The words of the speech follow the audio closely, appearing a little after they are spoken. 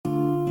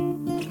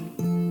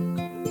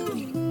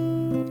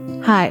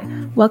Hi,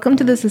 welcome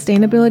to the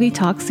Sustainability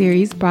Talk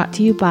series brought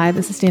to you by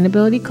the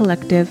Sustainability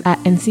Collective at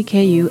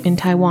NCKU in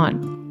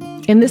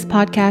Taiwan. In this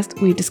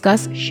podcast, we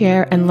discuss,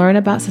 share, and learn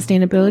about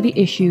sustainability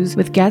issues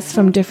with guests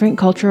from different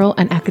cultural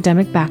and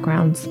academic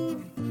backgrounds.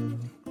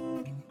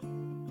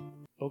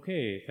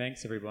 Okay,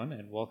 thanks everyone,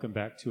 and welcome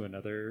back to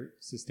another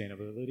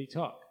Sustainability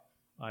Talk.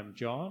 I'm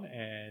John,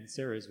 and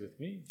Sarah's with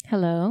me.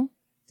 Hello.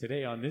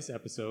 Today on this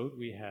episode,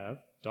 we have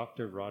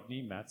Dr.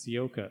 Rodney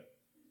Matsuoka.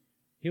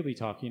 He'll be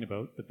talking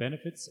about the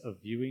benefits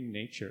of viewing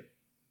nature.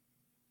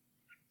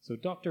 So,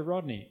 Dr.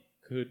 Rodney,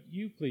 could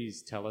you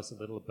please tell us a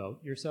little about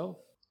yourself?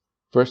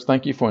 First,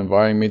 thank you for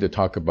inviting me to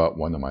talk about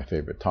one of my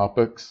favorite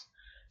topics,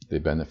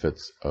 the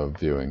benefits of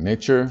viewing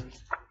nature.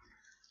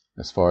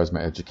 As far as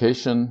my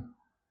education,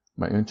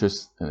 my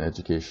interests in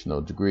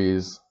educational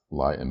degrees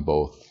lie in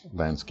both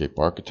landscape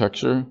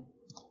architecture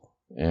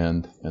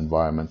and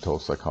environmental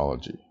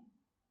psychology.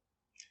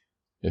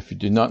 If you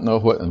do not know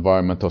what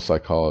environmental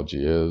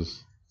psychology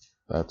is,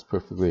 that's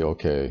perfectly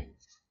okay.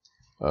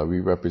 We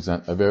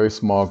represent a very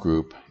small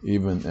group,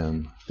 even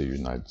in the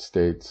United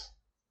States.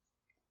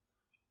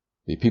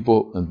 The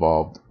people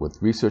involved with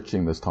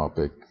researching this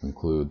topic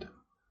include,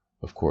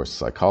 of course,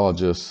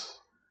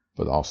 psychologists,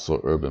 but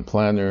also urban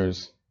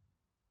planners,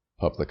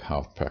 public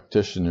health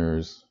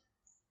practitioners,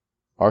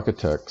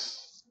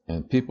 architects,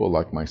 and people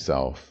like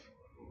myself,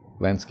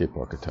 landscape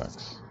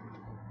architects.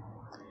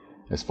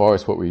 As far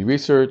as what we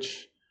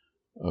research,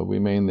 we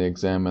mainly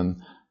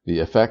examine the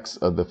effects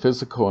of the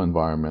physical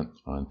environment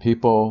on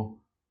people,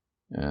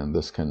 and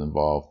this can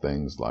involve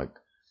things like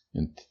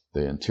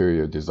the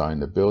interior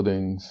design of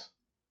buildings,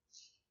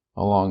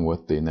 along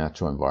with the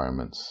natural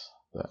environments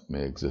that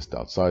may exist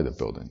outside of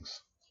buildings.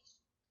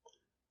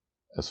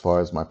 As far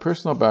as my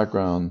personal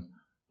background,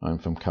 I'm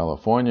from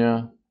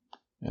California,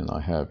 and I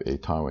have a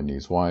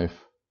Taiwanese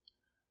wife,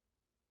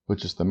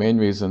 which is the main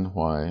reason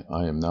why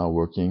I am now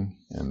working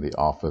in the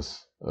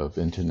Office of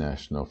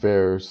International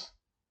Affairs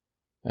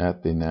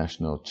at the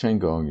National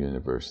Cheng-Kung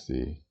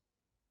University,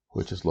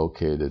 which is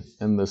located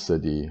in the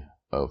city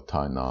of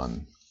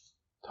Tainan,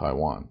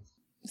 Taiwan.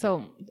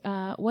 So,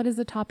 what is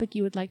the topic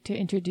you would like to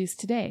introduce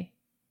today?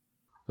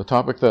 The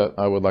topic that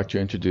I would like to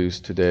introduce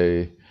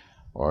today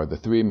are the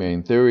three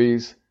main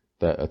theories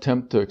that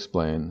attempt to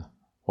explain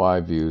why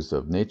views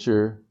of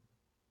nature,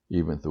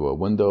 even through a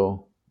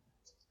window,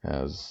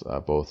 has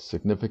both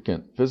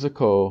significant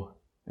physical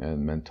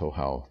and mental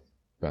health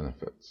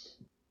benefits.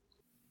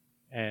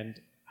 And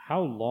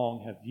how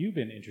long have you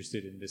been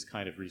interested in this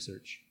kind of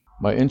research?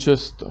 My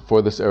interest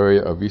for this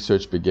area of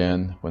research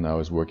began when I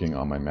was working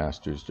on my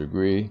master's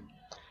degree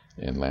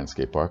in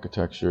landscape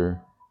architecture.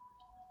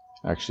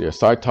 Actually, a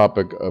side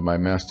topic of my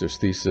master's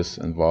thesis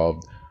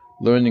involved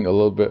learning a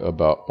little bit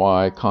about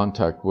why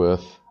contact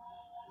with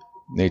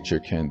nature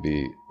can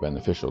be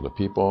beneficial to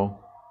people.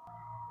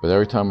 But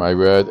every time I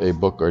read a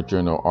book or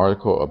journal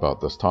article about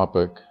this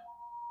topic,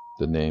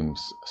 the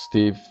names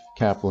Steve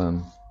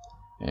Kaplan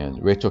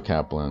and Rachel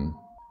Kaplan,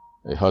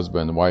 a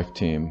husband and wife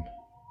team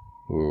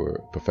who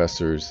were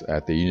professors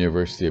at the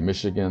University of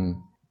Michigan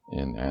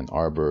in Ann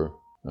Arbor,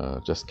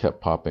 just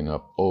kept popping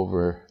up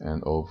over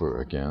and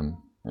over again.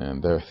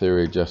 And their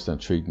theory just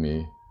intrigued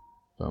me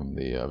from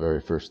the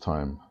very first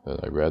time that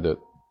I read it.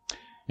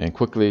 And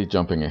quickly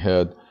jumping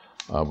ahead,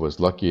 I was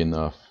lucky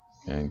enough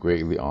and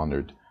greatly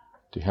honored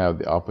to have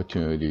the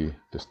opportunity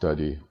to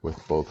study with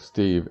both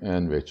Steve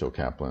and Rachel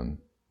Kaplan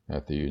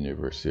at the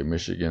University of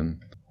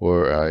Michigan,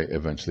 where I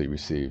eventually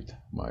received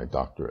my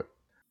doctorate.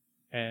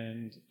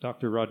 And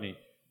Dr. Rodney,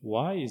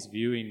 why is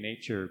viewing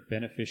nature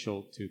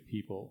beneficial to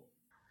people?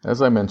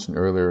 As I mentioned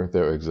earlier,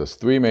 there exist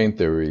three main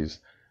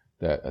theories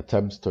that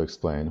attempt to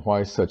explain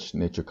why such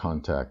nature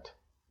contact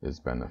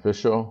is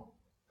beneficial.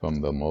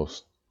 From the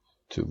most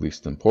to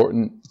least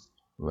important,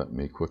 let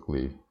me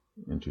quickly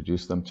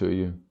introduce them to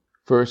you.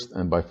 First,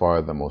 and by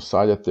far the most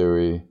cited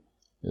theory,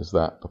 is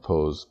that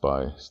proposed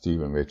by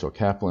Steve and Rachel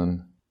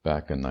Kaplan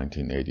back in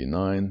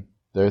 1989.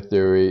 Their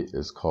theory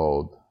is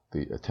called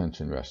the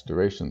attention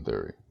restoration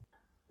theory.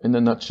 In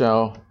a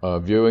nutshell,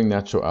 viewing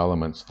natural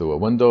elements through a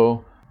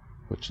window,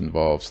 which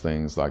involves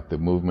things like the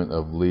movement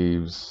of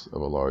leaves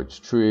of a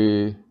large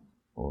tree,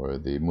 or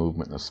the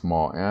movement of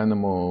small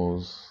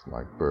animals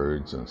like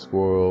birds and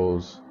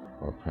squirrels,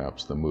 or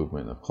perhaps the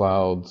movement of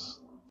clouds.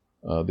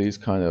 These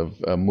kind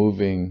of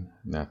moving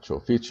natural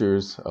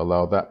features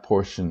allow that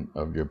portion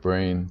of your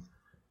brain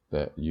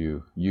that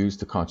you use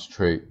to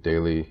concentrate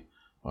daily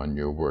on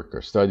your work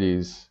or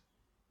studies.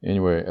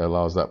 Anyway, it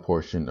allows that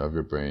portion of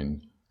your brain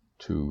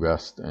to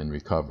rest and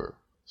recover.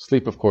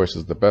 Sleep, of course,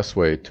 is the best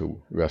way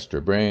to rest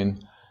your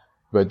brain,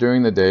 but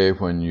during the day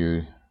when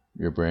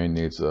your brain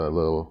needs a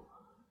little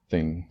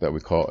thing that we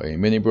call a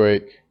mini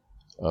break,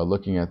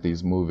 looking at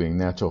these moving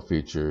natural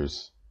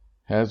features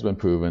has been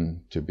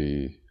proven to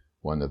be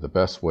one of the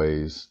best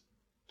ways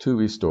to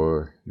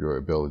restore your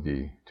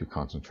ability to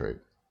concentrate.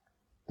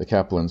 The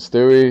Kaplan's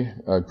theory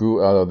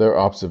grew out of their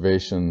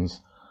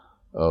observations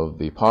of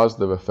the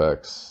positive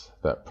effects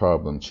that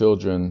problem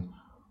children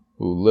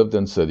who lived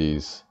in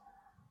cities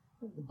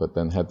but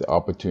then had the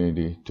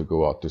opportunity to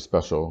go out to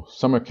special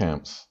summer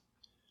camps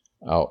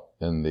out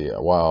in the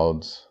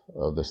wilds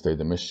of the state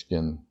of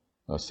Michigan,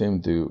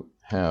 seem to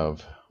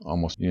have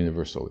almost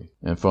universally.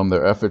 And from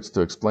their efforts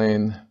to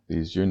explain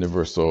these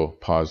universal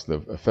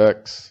positive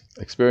effects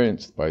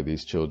experienced by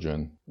these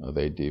children,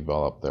 they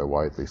developed their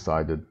widely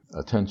cited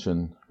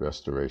attention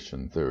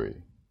restoration theory.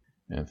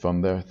 And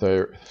from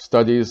their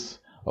studies,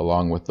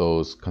 along with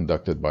those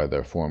conducted by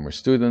their former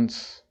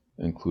students,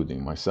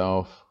 including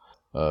myself,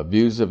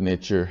 views of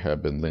nature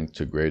have been linked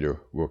to greater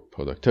work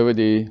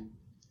productivity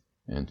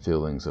and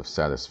feelings of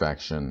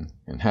satisfaction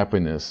and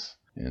happiness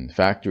in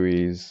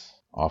factories,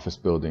 office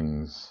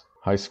buildings,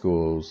 high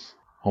schools,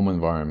 home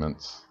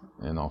environments,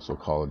 and also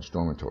college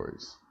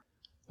dormitories.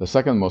 The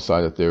second most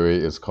cited theory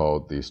is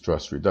called the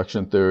stress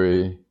reduction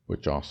theory,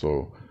 which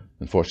also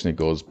unfortunately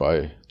goes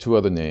by two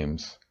other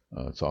names.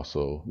 It's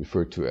also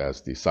referred to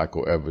as the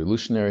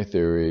psychoevolutionary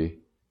theory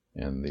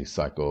and the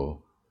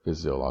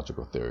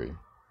psychophysiological theory.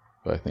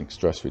 But I think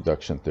stress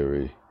reduction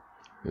theory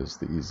is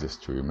the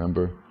easiest to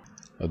remember.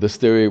 This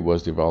theory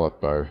was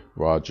developed by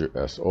Roger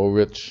S.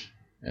 Ulrich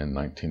in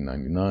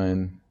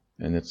 1999,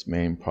 and its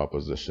main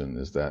proposition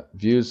is that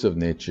views of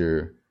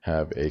nature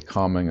have a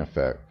calming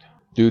effect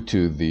due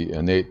to the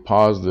innate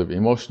positive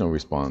emotional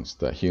response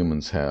that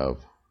humans have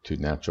to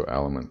natural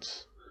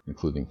elements,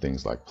 including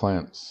things like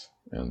plants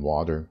and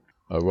water.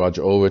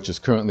 Roger Ulrich is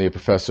currently a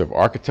professor of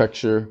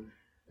architecture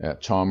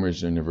at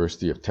Chalmers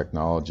University of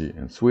Technology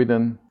in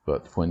Sweden,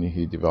 but when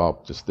he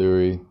developed this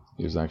theory,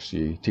 he was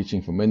actually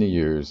teaching for many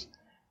years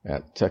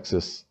at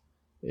Texas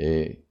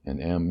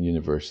A&M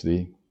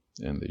University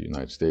in the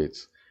United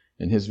States.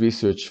 And his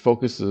research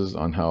focuses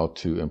on how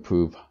to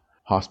improve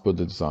hospital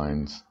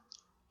designs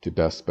to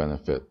best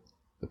benefit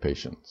the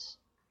patients.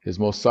 His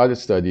most cited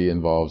study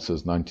involves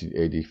his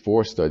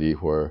 1984 study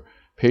where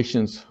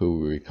patients who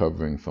were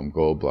recovering from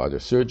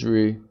gallbladder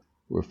surgery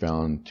were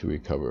found to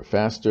recover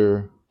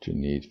faster, to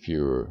need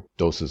fewer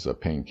doses of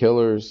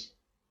painkillers,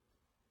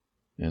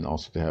 and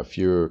also to have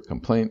fewer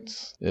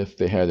complaints if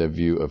they had a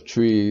view of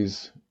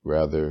trees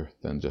rather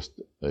than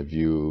just a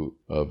view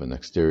of an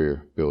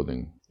exterior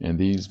building. And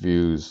these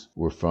views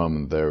were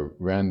from their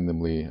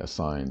randomly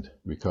assigned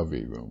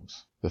recovery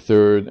rooms. The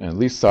third and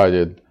least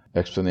cited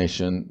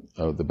explanation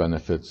of the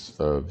benefits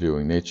of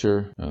viewing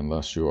nature,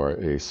 unless you are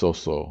a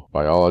social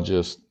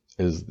biologist,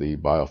 is the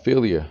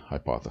biophilia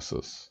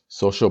hypothesis.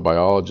 Social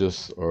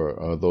biologists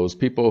are those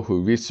people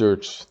who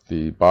research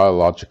the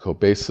biological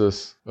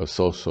basis of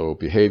social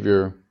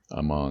behavior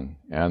among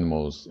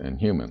animals and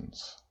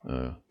humans.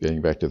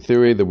 Getting back to the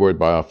theory, the word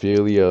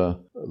biophilia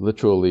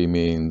literally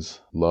means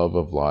love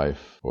of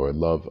life or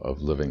love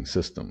of living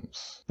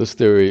systems. This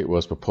theory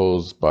was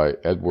proposed by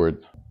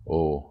Edward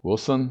O.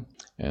 Wilson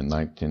in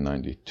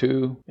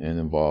 1992 and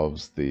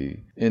involves the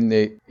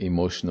innate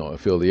emotional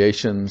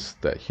affiliations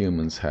that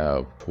humans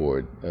have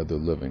toward other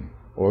living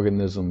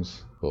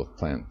organisms, both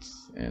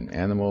plants and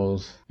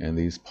animals, and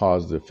these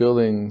positive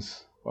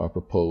feelings are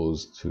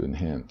proposed to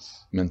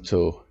enhance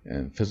mental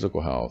and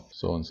physical health.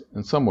 So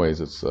in some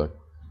ways it's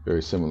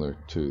very similar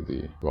to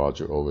the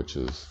Roger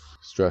Ulrich's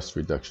stress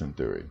reduction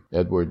theory.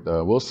 Edward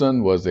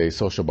Wilson was a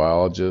social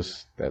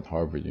biologist at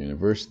Harvard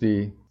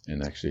University,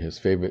 and actually his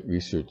favorite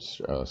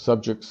research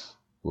subjects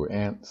were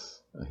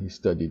ants. He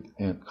studied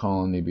ant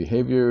colony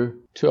behavior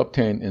to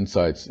obtain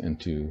insights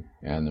into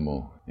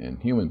animal and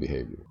human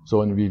behavior.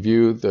 So in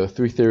review, the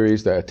three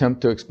theories that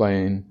attempt to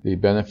explain the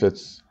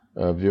benefits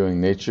of viewing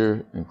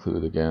nature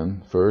include,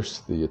 again,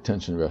 first, the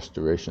attention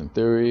restoration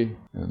theory.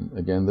 And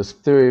again, this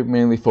theory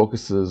mainly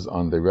focuses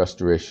on the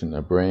restoration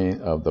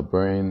of the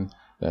brain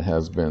that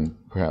has been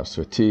perhaps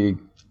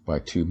fatigued by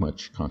too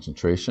much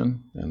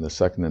concentration. And the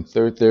second and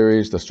third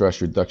theories, the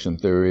stress reduction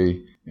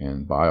theory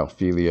and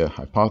biophilia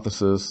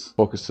hypothesis,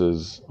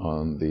 focuses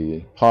on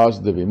the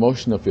positive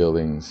emotional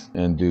feelings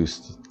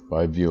induced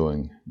by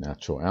viewing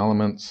natural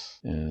elements.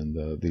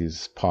 And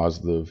these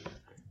positive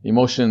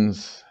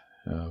emotions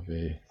have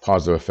a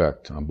positive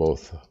effect on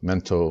both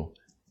mental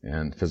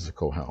and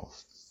physical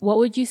health. What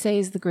would you say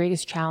is the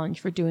greatest challenge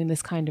for doing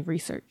this kind of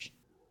research?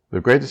 The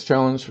greatest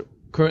challenge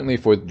currently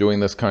for doing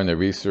this kind of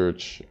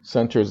research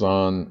centers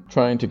on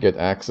trying to get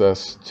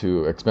access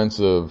to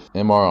expensive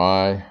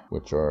MRI,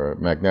 which are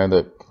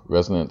magnetic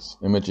resonance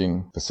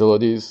imaging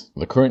facilities.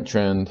 The current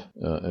trend,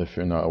 if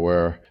you're not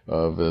aware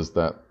of, is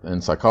that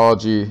in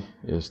psychology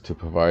is to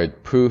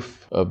provide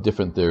proof of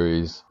different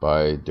theories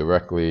by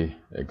directly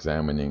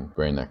examining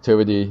brain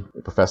activity.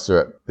 A professor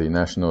at the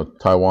National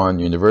Taiwan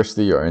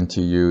University, or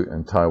NTU,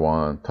 in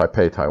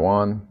Taipei,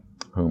 Taiwan,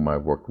 whom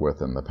I've worked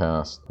with in the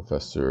past,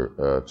 Professor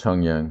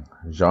Chengyang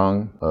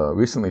Zhang,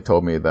 recently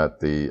told me that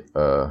the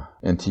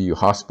NTU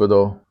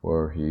hospital,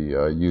 where he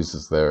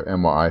uses their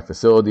MRI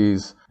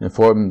facilities,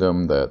 informed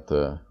him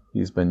that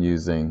he's been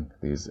using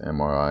these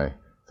MRI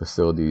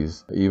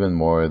facilities even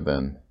more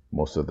than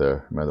most of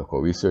their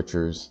medical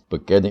researchers.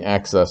 But getting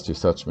access to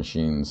such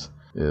machines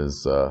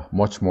is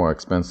much more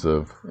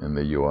expensive in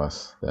the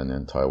US than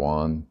in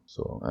Taiwan.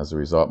 So as a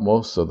result,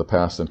 most of the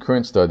past and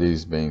current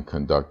studies being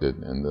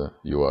conducted in the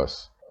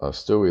US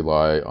still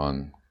rely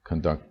on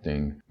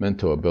conducting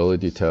mental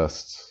ability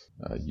tests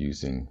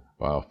using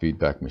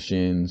biofeedback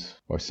machines,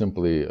 or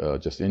simply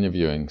just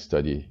interviewing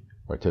study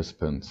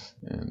participants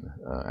and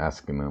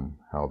asking them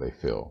how they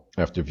feel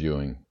after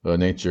viewing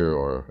nature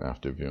or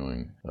after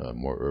viewing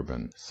more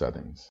urban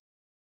settings.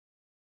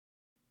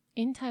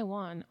 In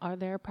Taiwan, are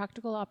there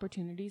practical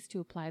opportunities to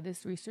apply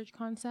this research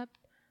concept?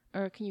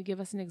 Or can you give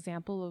us an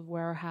example of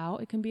where or how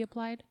it can be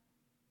applied?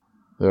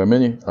 There are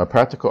many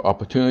practical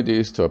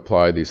opportunities to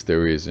apply these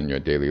theories in your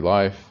daily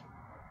life.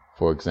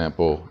 For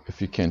example,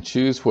 if you can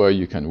choose where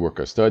you can work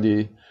or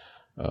study,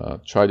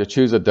 try to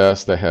choose a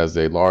desk that has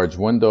a large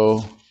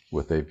window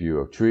with a view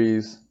of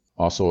trees.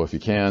 Also, if you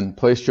can,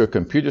 place your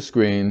computer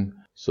screen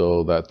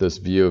so that this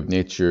view of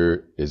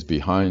nature is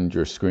behind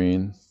your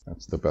screen.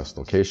 That's the best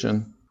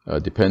location.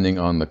 Depending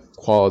on the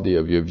quality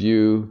of your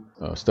view,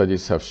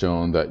 studies have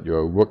shown that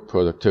your work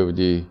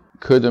productivity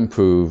could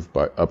improve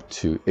by up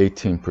to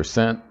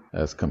 18%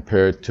 as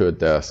compared to a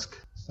desk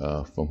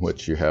from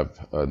which you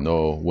have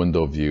no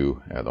window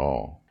view at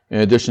all. In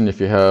addition, if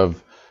you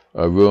have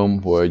a room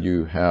where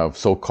you have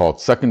so-called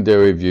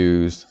secondary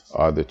views,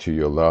 either to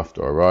your left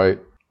or right,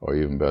 or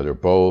even better,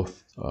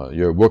 both,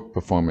 your work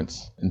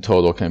performance in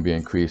total can be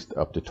increased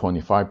up to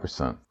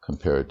 25%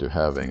 compared to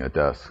having a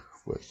desk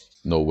with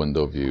no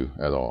window view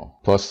at all.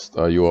 Plus,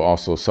 you will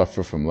also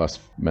suffer from less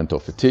mental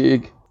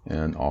fatigue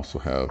and also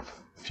have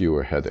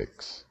fewer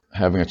headaches.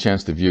 Having a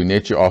chance to view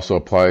nature also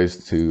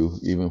applies to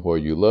even where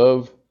you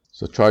live.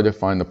 So try to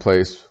find a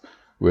place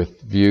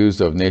with views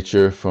of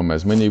nature from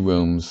as many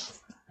rooms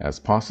as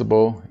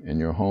possible in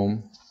your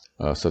home.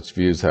 Such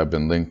views have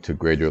been linked to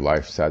greater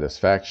life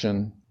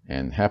satisfaction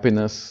and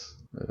happiness.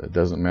 It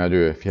doesn't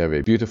matter if you have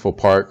a beautiful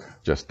park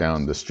just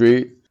down the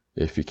street.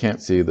 If you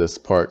can't see this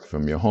park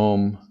from your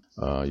home,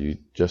 you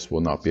just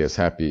will not be as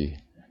happy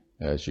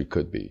as you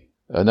could be.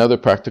 Another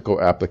practical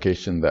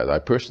application that I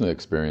personally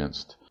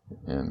experienced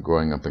in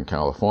growing up in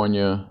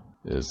California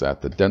is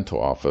at the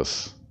dental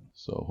office.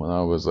 So when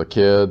I was a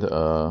kid,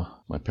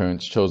 my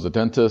parents chose a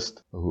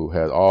dentist who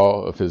had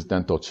all of his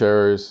dental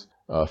chairs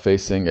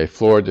facing a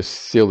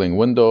floor-to-ceiling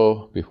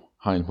window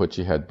behind which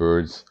he had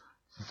birds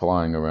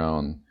flying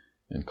around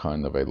in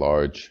kind of a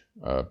large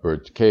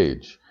bird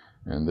cage.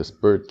 And this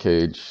bird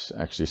cage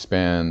actually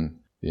spanned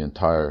the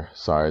entire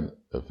side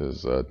of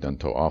his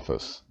dental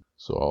office.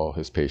 So all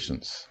his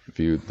patients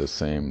viewed the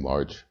same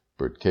large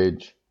bird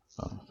cage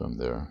from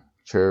their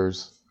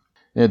chairs.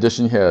 In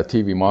addition, he had a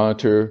TV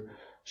monitor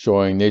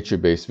showing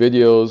nature-based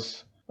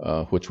videos,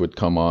 which would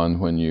come on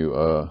when you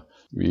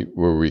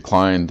were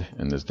reclined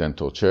in this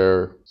dental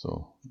chair.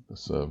 So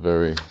it's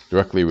very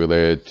directly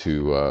related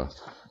to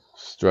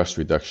stress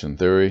reduction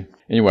theory.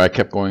 Anyway, I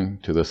kept going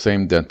to the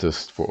same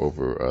dentist for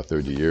over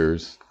 30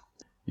 years.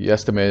 He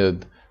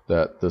estimated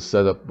that the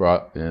setup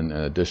brought in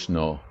an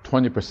additional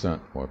 20%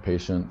 more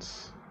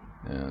patients,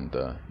 and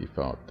he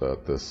felt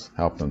that this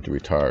helped him to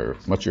retire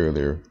much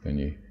earlier than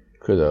he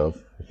could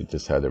have if he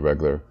just had a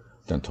regular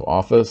dental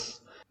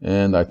office.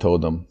 And I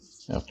told him,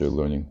 after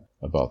learning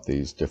about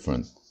these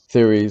different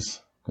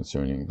theories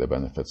concerning the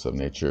benefits of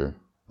nature,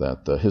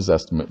 that his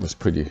estimate was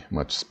pretty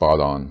much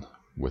spot on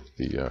with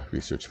the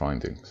research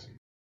findings.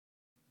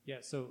 Yeah,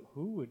 so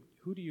who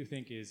do you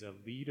think is a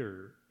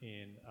leader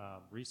in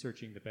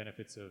researching the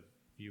benefits of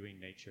viewing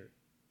nature?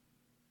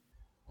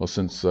 Well,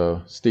 since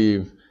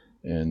Steve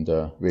and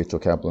Rachel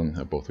Kaplan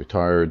have both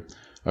retired,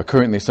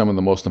 currently some of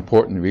the most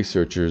important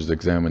researchers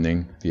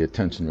examining the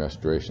attention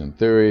restoration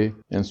theory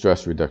and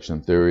stress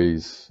reduction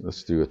theories.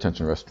 Let's do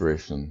attention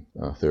restoration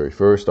theory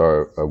first.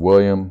 Are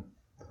William,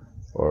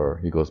 or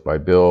he goes by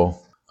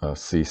Bill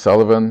C.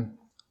 Sullivan,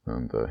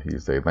 and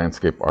he's a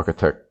landscape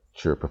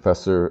architecture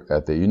professor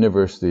at the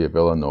University of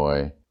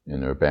Illinois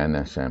in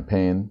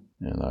Urbana-Champaign.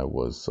 And I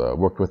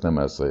worked with him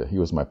he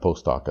was my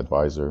postdoc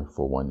advisor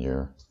for 1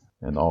 year.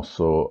 And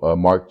also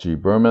Mark G.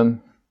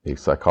 Berman, a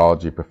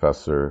psychology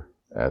professor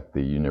at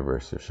the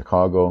University of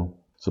Chicago.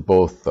 So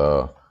both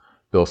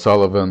Bill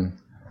Sullivan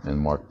and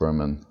Mark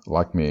Berman,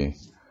 like me,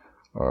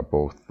 are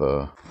both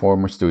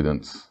former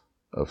students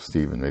of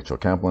Steve and Rachel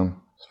Kaplan.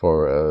 As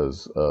far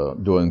as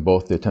doing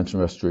both the attention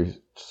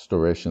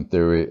restoration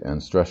theory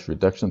and stress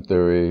reduction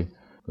theory,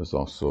 there's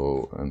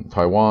also in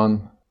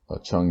Taiwan,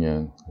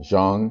 Chengyan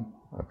Zhang,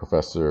 a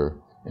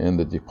professor in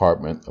the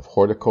Department of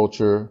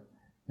Horticulture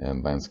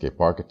and Landscape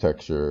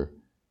Architecture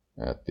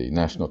at the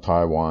National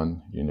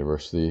Taiwan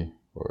University,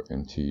 or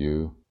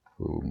NTU,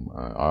 whom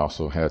I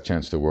also had a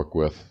chance to work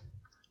with.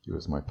 He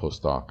was my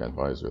postdoc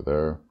advisor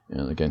there.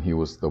 And again, he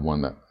was the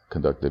one that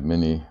conducted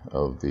many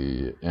of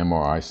the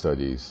MRI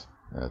studies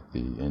at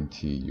the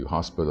NTU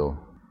hospital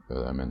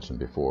that I mentioned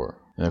before.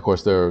 And of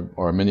course, there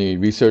are many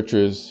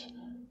researchers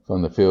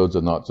from the fields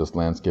of not just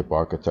landscape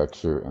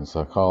architecture and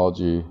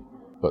psychology,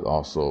 but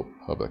also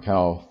public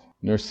health,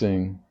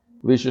 nursing,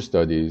 leisure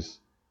studies,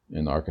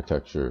 and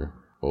architecture,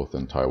 both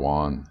in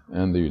Taiwan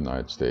and the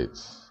United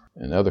States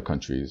and other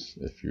countries,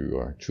 if you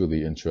are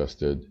truly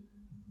interested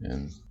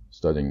in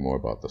studying more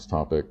about this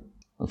topic.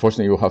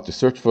 Unfortunately, you'll have to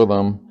search for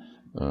them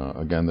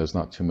Again, there's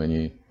not too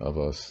many of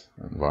us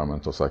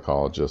environmental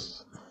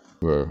psychologists.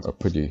 We're a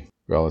pretty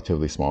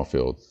relatively small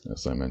field,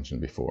 as I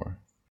mentioned before.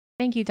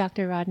 Thank you,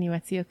 Dr. Rodney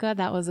Matsuoka.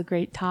 That was a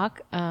great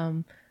talk.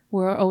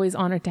 We're always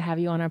honored to have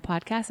you on our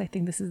podcast. I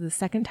think this is the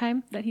second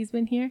time that he's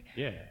been here.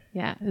 Yeah.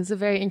 Yeah, it was a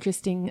very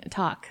interesting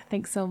talk.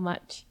 Thanks so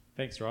much.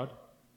 Thanks, Rod.